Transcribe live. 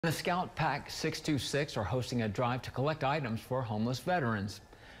The Scout Pack 626 are hosting a drive to collect items for homeless veterans.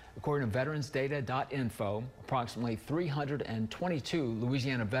 According to veteransdata.info, approximately 322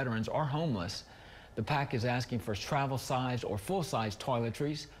 Louisiana veterans are homeless. The pack is asking for travel size or full-size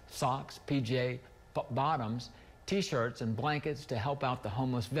toiletries, socks, PJ bottoms, t-shirts, and blankets to help out the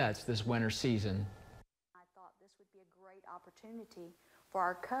homeless vets this winter season. I thought this would be a great opportunity for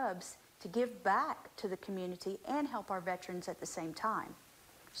our Cubs to give back to the community and help our veterans at the same time.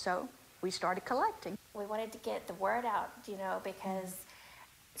 So we started collecting. We wanted to get the word out, because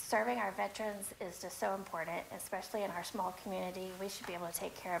serving our veterans is just so important, especially in our small community. We should be able to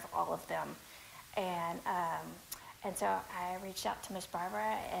take care of all of them. And so I reached out to Miss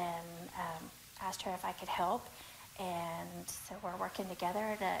Barbara and asked her if I could help. And so we're working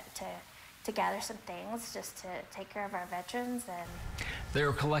together to gather some things just to take care of our veterans. And they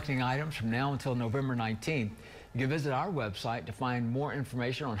are collecting items from now until November 19th. You can visit our website to find more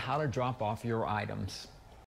information on how to drop off your items.